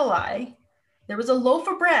no word of a lie, there was a loaf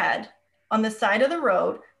of bread on the side of the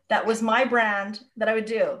road that was my brand that I would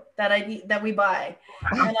do, that we buy.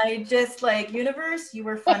 And I just like, universe, you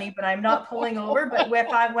were funny, but I'm not pulling over. But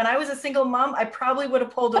when I was a single mom, I probably would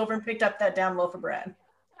have pulled over and picked up that damn loaf of bread.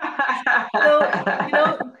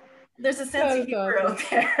 So, there's a sense of humor out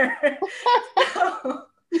there.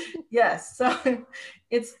 Yes, so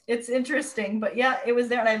it's interesting, but yeah, it was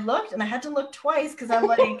there, and I looked, and I had to look twice, because I'm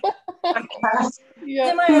like,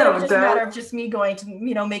 it might have just matter of just me going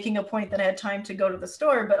to, making a point that I had time to go to the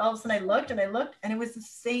store, but all of a sudden I looked, and it was the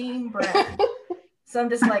same brand. So I'm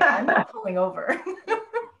just like, I'm not pulling over.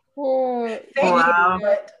 Thank you,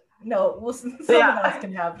 but no, someone else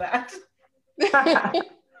can have that.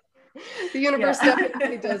 The universe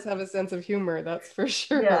definitely does have a sense of humor, that's for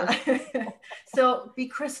sure. Yeah. So be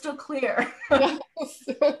crystal clear.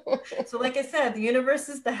 So like I said, the universe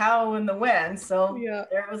is the how and the when. So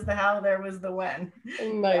there was the how, there was the when.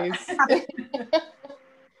 Nice.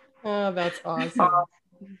 Oh, that's awesome.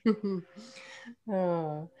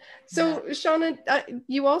 Oh. So Shauna,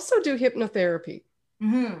 you also do hypnotherapy.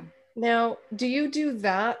 Mm-hmm. Now, do you do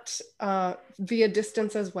that via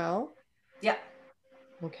distance as well? Yeah.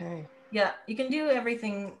 Okay. Yeah, you can do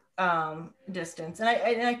everything distance, and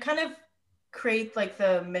I kind of create like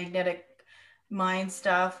the magnetic mind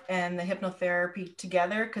stuff and the hypnotherapy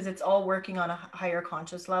together, because it's all working on a higher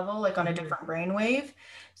conscious level, like on a different brainwave.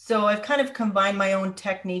 So I've kind of combined my own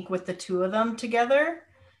technique with the two of them together.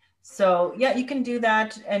 So yeah, you can do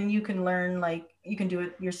that, and you can learn, like you can do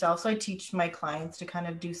it yourself. So I teach my clients to kind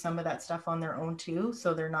of do some of that stuff on their own too,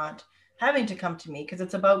 so they're not having to come to me, because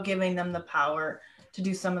it's about giving them the power to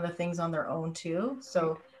do some of the things on their own too.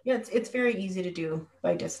 So yeah, it's very easy to do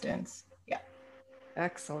by distance. Yeah.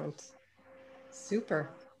 Excellent. Super.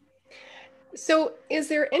 So is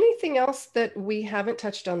there anything else that we haven't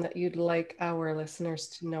touched on that you'd like our listeners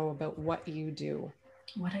to know about what you do?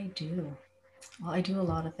 What I do? Well, I do a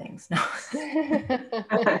lot of things. No.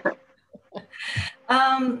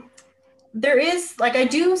 There is, like, I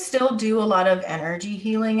do still do a lot of energy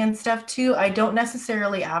healing and stuff too. I don't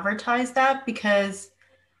necessarily advertise that because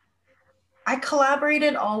I collaborate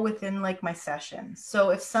it all within like my sessions.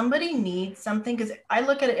 So if somebody needs something, because I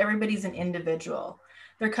look at it, everybody's an individual.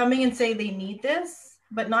 They're coming and say they need this,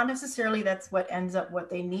 but not necessarily that's what ends up what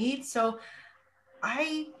they need. So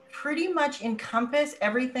I pretty much encompass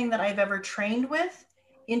everything that I've ever trained with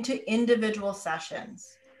into individual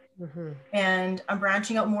sessions. And I'm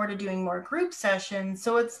branching out more to doing more group sessions.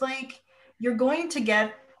 So it's like you're going to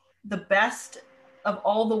get the best of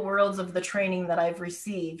all the worlds of the training that I've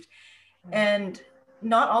received. And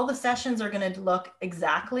not all the sessions are going to look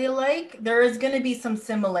exactly alike. There is going to be some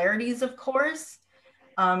similarities, of course,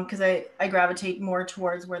 because I gravitate more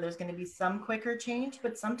towards where there's going to be some quicker change,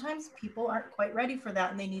 but sometimes people aren't quite ready for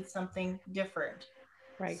that and they need something different.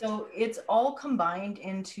 Right. So it's all combined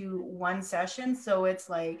into one session. So it's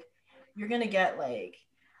like, you're going to get, like,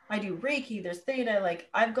 I do Reiki, there's Theta, like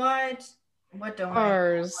I've got, what don't I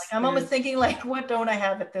have? Like, I'm almost thinking, like, what don't I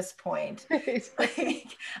have at this point?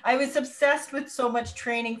 Like, I was obsessed with so much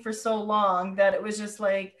training for so long that it was just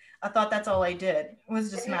like, I thought that's all I did. It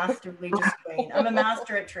was just masterfully just train. I'm a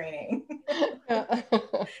master at training.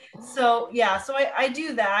 So yeah, so I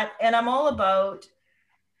do that, and I'm all about,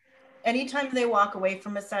 anytime they walk away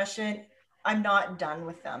from a session, I'm not done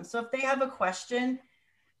with them. So if they have a question,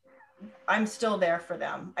 I'm still there for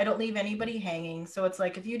them. I don't leave anybody hanging. So it's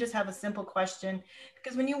like, if you just have a simple question,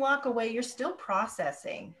 because when you walk away, you're still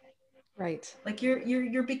processing. Right. Like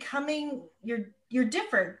you're becoming, you're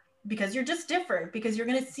different, because you're just different, because you're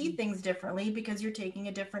going to see things differently, because you're taking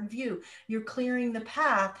a different view. You're clearing the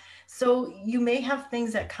path. So you may have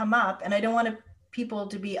things that come up, and I don't want people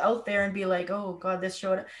to be out there and be like, oh God, this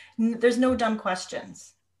showed up. There's no dumb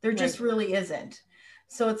questions. There just really isn't.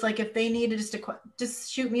 So it's like, if they needed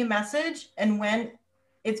just shoot me a message, and when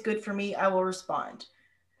it's good for me, I will respond.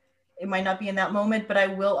 It might not be in that moment, but I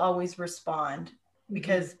will always respond,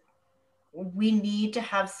 because we need to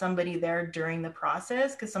have somebody there during the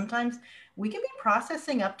process, because sometimes we can be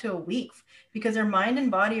processing up to a week, because our mind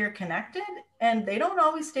and body are connected and they don't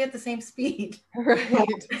always stay at the same speed.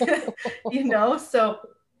 Right. You know, so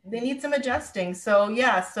they need some adjusting. So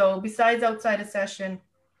yeah, so besides outside a session,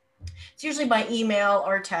 it's usually by email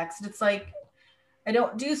or text. It's like, I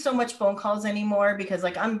don't do so much phone calls anymore, because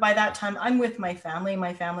like by that time I'm with my family.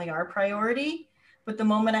 My family are priority. But the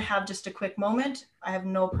moment I have just a quick moment, I have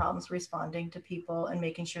no problems responding to people and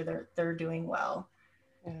making sure they're doing well.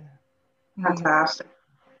 Yeah. Fantastic.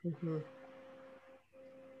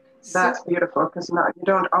 That's beautiful, because you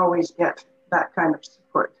don't always get that kind of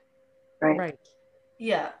support, right? Right.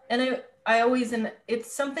 Yeah, and I always, and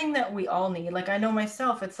it's something that we all need. Like, I know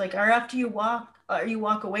myself, it's like, or after you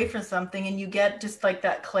walk away from something and you get just like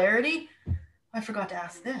that clarity. I forgot to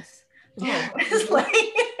ask this. Yeah. It's like,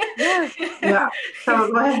 yeah.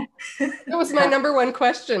 Totally. That was my number one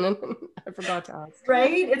question, and I forgot to ask.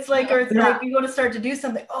 Right? It's like, or it's like you go to start to do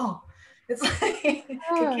something. Oh, it's like it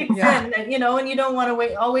kicks in, and, you know, and you don't want to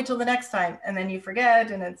wait. I'll wait till the next time, and then you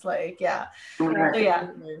forget, and it's like, yeah. So yeah,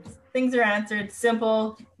 things are answered.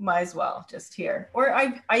 Simple. Might as well just here. Or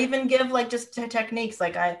I even give like just techniques.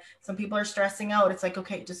 Like some people are stressing out. It's like,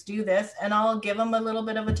 okay, just do this, and I'll give them a little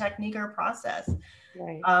bit of a technique or a process.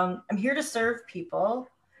 Right. I'm here to serve people.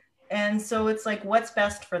 And so it's like, what's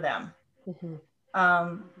best for them?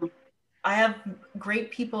 I have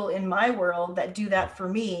great people in my world that do that for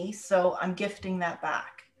me. So I'm gifting that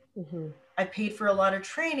back. I paid for a lot of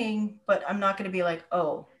training, but I'm not going to be like,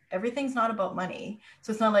 oh, everything's not about money.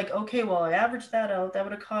 So it's not like, okay, well, I averaged that out. That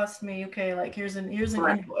would have cost me, okay, like here's an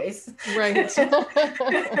invoice. Right.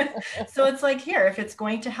 So it's like, here, if it's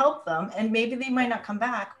going to help them, and maybe they might not come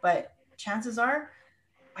back, but chances are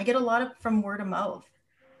I get a lot from word of mouth.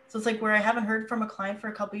 So it's like, where I haven't heard from a client for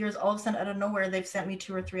a couple of years, all of a sudden out of nowhere, they've sent me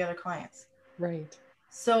 2 or 3 other clients. Right.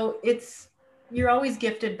 So you're always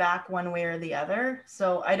gifted back one way or the other.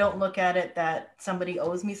 So I don't look at it that somebody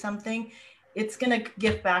owes me something. it's going to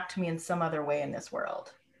give back to me in some other way in this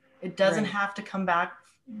world. It doesn't have to come back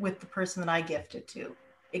with the person that I gifted to.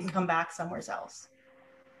 It can come back somewhere else.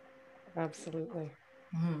 Absolutely.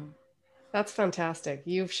 That's fantastic.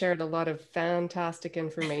 You've shared a lot of fantastic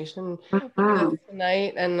information with us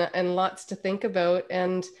tonight, and lots to think about.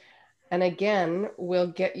 And again, we'll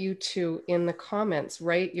get you to, in the comments,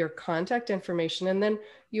 write your contact information and then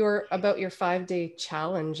about your 5-day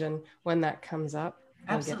challenge and when that comes up.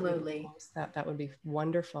 Absolutely. That would be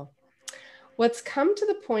wonderful. Let's come to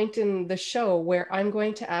the point in the show where I'm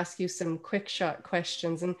going to ask you some quick shot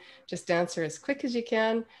questions, and just answer as quick as you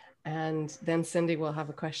can. And then Cindy will have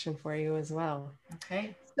a question for you as well.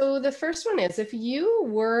 Okay. So the first one is, if you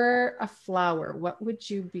were a flower, what would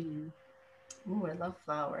you be? Ooh, I love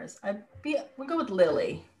flowers. We'll go with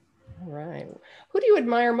lily. All right. Who do you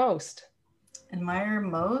admire most? Admire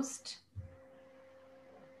most?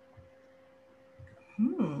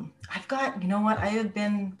 I've got, you know what? I have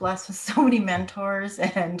been blessed with so many mentors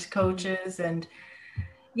and coaches, and,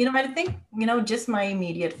 you know, I think, you know, just my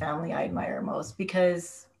immediate family I admire most,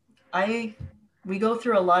 because we go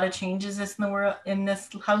through a lot of changes in this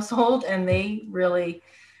household, and they really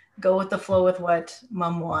go with the flow with what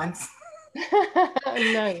mom wants.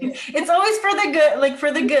 Nice. It's always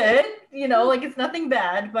for the good, you know, like it's nothing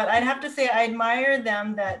bad, but I'd have to say I admire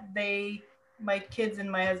them, that my kids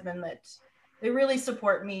and my husband, that they really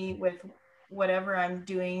support me with whatever I'm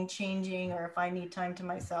doing, changing, or if I need time to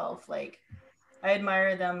myself. Like, I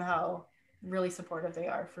admire them, how really supportive they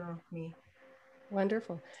are for me.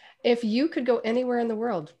 Wonderful. If you could go anywhere in the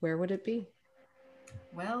world, where would it be?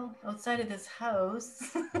 Well, outside of this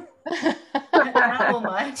house, I don't travel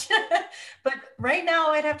much. But right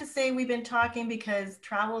now, I'd have to say we've been talking, because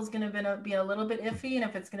travel is going to be a little bit iffy. And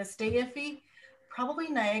if it's going to stay iffy, probably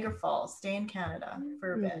Niagara Falls, stay in Canada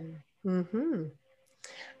for a bit. Mm-hmm.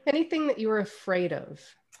 Anything that you were afraid of?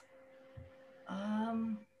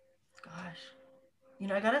 Gosh, you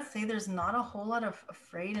know, I gotta say there's not a whole lot of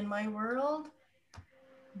afraid in my world,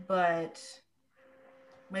 but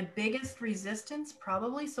my biggest resistance,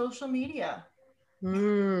 probably social media.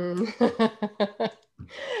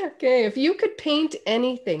 Okay, if you could paint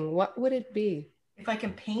anything, what would it be? If I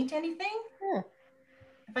can paint anything? Yeah.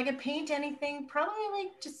 If I could paint anything, probably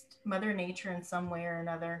like just Mother Nature in some way or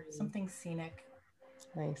another, something scenic.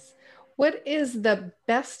 Nice. What is the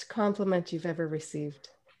best compliment you've ever received?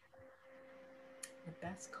 The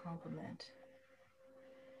best compliment?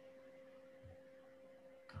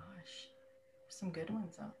 Gosh, there's some good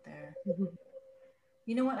ones out there.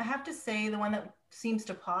 You know what? I have to say the one that seems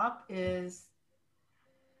to pop is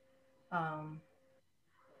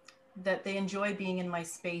that they enjoy being in my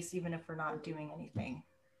space, even if we're not doing anything.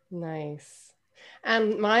 Nice.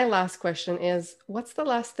 And my last question is, what's the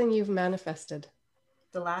last thing you've manifested?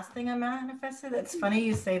 The last thing I manifested? It's funny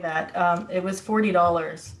you say that. It was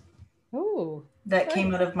 $40. Oh, that nice.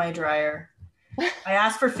 Came out of my dryer. I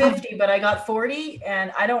asked for 50, but I got 40,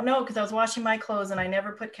 and I don't know, because I was washing my clothes and I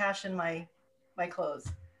never put cash in my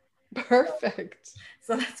clothes. Perfect.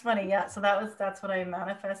 So that's funny. Yeah. So that's what I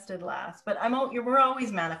manifested last. But we're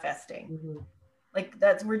always manifesting. Mm-hmm. Like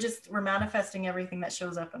we're manifesting everything that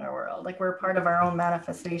shows up in our world. Like, we're a part of our own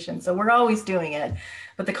manifestation. So we're always doing it.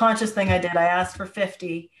 But the conscious thing I did, I asked for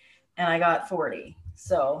 50 and I got 40.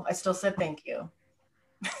 So I still said thank you.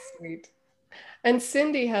 Sweet. And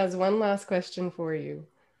Cindy has one last question for you.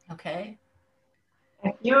 Okay.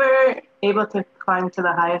 If you were able to climb to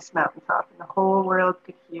the highest mountaintop and the whole world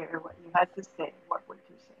could hear what you had to say, what would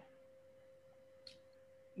you say?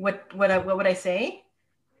 What would I say?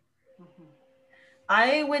 Mm-hmm.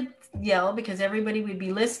 I would yell, because everybody would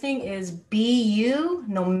be listening, is be you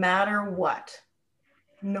no matter what.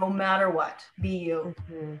 No matter what. Be you.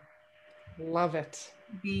 Mm-hmm. Love it.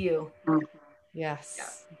 Be you. Mm-hmm. Yes.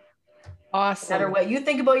 Yeah. Awesome. No matter what you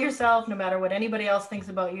think about yourself, no matter what anybody else thinks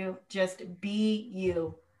about you, just be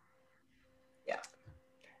you. Yeah.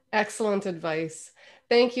 Excellent advice.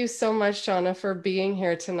 Thank you so much, Shauna, for being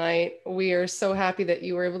here tonight. We are so happy that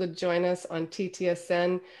you were able to join us on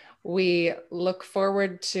TTSN. We look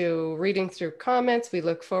forward to reading through comments. We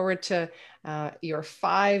look forward to your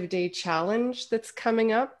 5-day challenge that's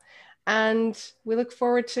coming up. And we look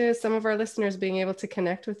forward to some of our listeners being able to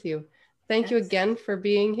connect with you. Thank you again for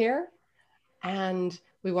being here. And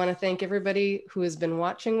we want to thank everybody who has been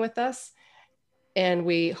watching with us. And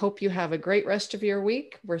we hope you have a great rest of your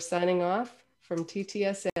week. We're signing off from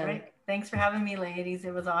TTSN. Right. Thanks for having me, ladies.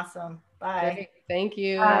 It was awesome. Bye. Great. Thank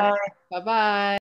you. Bye. Bye-bye.